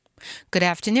Good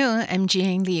afternoon, I'm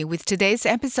Jing Li with today's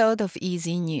episode of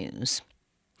Easy News.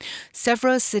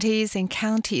 Several cities and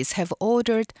counties have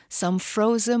ordered some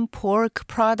frozen pork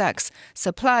products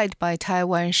supplied by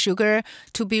TaiSugar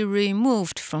to be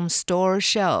removed from store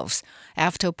shelves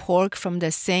after pork from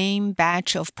the same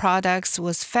batch of products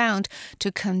was found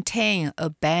to contain a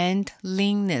banned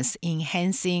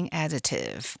leanness-enhancing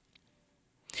additive.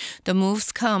 The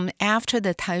moves come after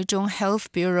the Taichung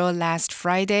Health Bureau last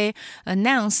Friday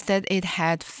announced that it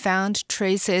had found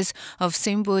traces of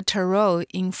symbuterol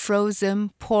in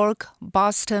frozen pork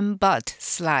Boston butt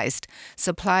sliced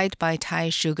supplied by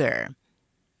TaiSugar.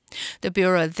 The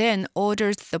Bureau then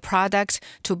ordered the product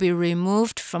to be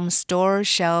removed from store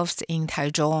shelves in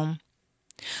Taichung.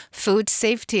 Food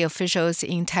safety officials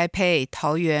in Taipei,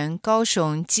 Taoyuan,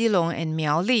 Kaohsiung, Keelung, and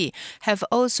Miaoli have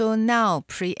also now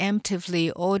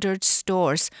preemptively ordered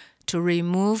stores to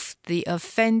remove the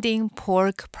offending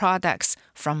pork products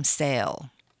from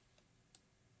sale.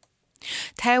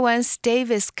 Taiwan's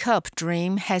Davis Cup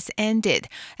dream has ended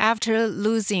after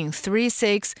losing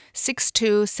 3-6,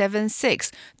 6-2,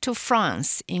 7-6 to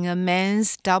France in a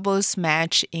men's doubles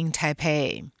match in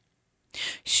Taipei.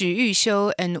 Xu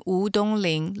Yuxiu and Wu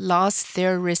Dongling lost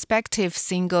their respective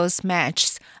singles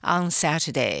matches on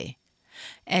Saturday.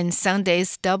 And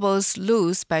Sunday's doubles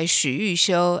lose by Xu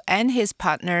Yuxiu and his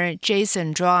partner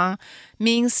Jason Zhuang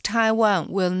means Taiwan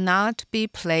will not be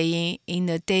playing in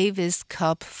the Davis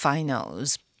Cup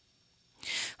finals.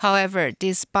 However,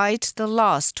 despite the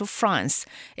loss to France,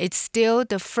 it's still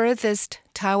the furthest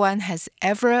Taiwan has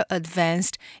ever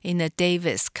advanced in the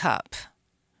Davis Cup.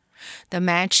 The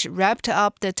match wrapped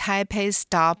up the Taipei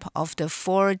stop of the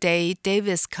 4-day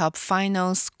Davis Cup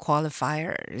Finals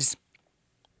qualifiers.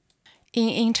 In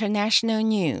international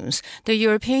news, the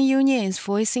European Union is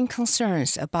voicing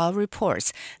concerns about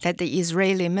reports that the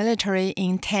Israeli military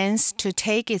intends to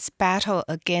take its battle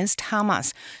against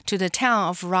Hamas to the town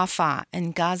of Rafah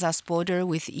and Gaza's border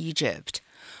with Egypt.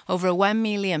 Over 1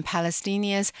 million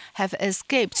Palestinians have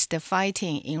escaped the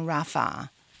fighting in Rafah.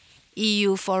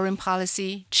 EU Foreign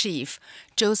Policy Chief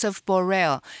Joseph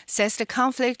Borrell says the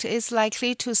conflict is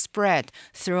likely to spread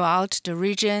throughout the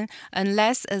region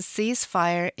unless a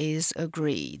ceasefire is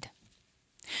agreed.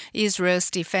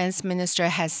 Israel's defense minister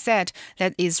has said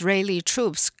that Israeli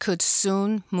troops could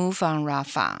soon move on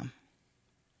Rafah.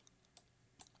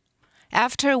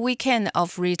 After a weekend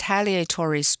of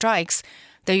retaliatory strikes,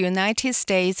 the United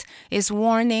States is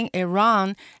warning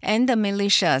Iran and the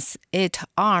militias it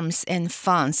arms and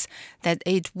funds that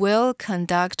it will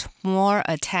conduct more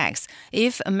attacks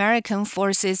if American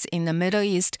forces in the Middle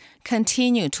East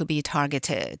continue to be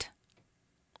targeted.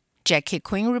 Jackie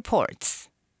Quinn reports.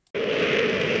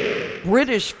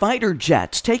 British fighter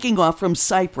jets taking off from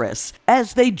Cyprus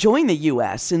as they join the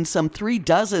U.S. in some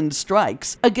 36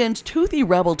 strikes against Houthi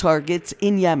rebel targets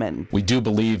in Yemen. We do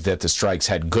believe that the strikes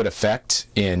had good effect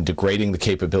in degrading the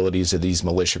capabilities of these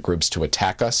militia groups to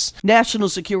attack us. National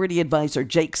Security Advisor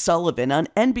Jake Sullivan on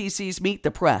NBC's Meet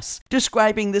the Press,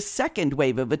 describing the second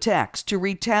wave of attacks to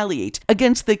retaliate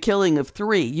against the killing of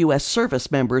 3 U.S.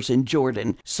 service members in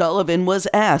Jordan. Sullivan was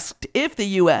asked if the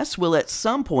U.S. will at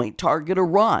some point target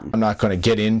Iran. I'm not going to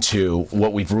get into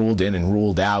what we've ruled in and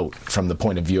ruled out from the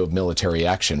point of view of military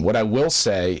action. What I will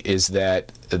say is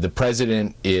that the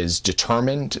president is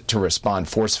determined to respond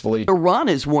forcefully. Iran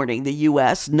is warning the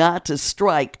U.S. not to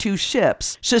strike 2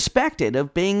 ships suspected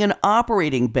of being an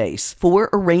operating base for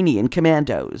Iranian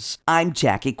commandos. I'm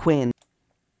Jackie Quinn.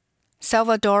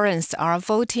 Salvadorans are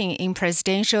voting in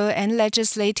presidential and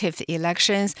legislative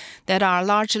elections that are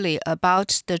largely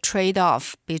about the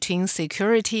trade-off between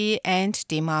security and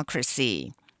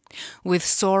democracy. With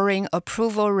soaring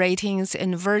approval ratings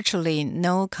and virtually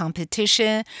no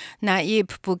competition, Nayib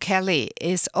Bukele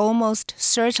is almost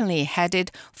certainly headed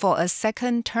for a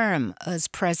second term as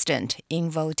president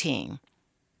in voting.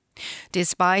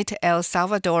 Despite El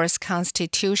Salvador's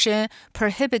constitution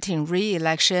prohibiting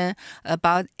re-election,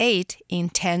 about 8 in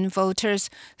 10 voters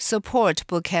support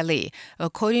Bukele,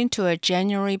 according to a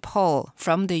January poll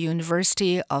from the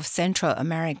University of Central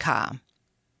America.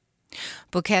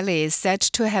 Bukele is said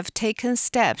to have taken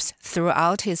steps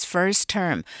throughout his first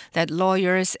term that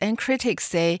lawyers and critics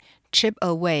say chip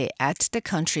away at the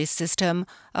country's system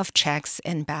of checks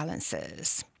and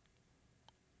balances.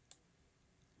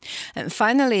 And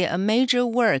finally, a major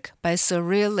work by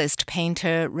surrealist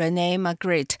painter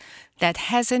Britain-Magritte that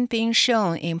hasn't been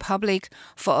shown in public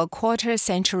for a quarter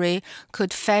century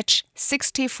could fetch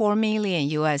 $64 million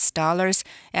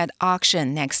at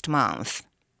auction next month.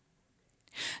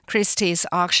 Christie's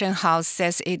auction house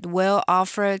says it will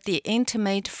offer The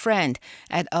Intimate Friend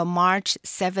at a March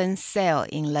 7 sale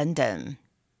in London.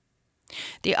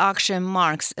 The auction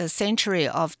marks a century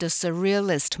of the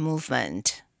Surrealist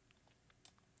movement.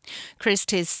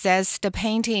 Christie says the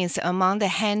painting is among the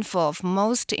handful of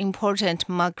most important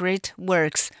Magritte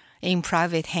works in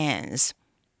private hands.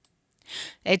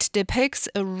 It depicts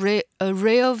a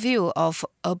real view of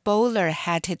a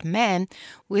bowler-hatted man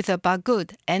with a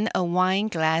bagut and a wine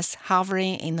glass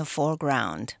hovering in the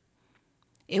foreground.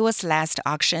 It was last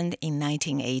auctioned in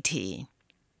 1980.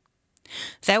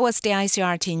 That was the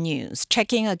ICRT News.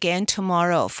 Check in again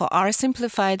tomorrow for our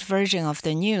simplified version of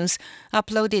the news,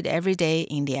 uploaded every day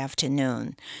in the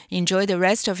afternoon. Enjoy the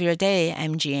rest of your day.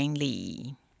 I'm Jian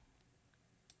Li.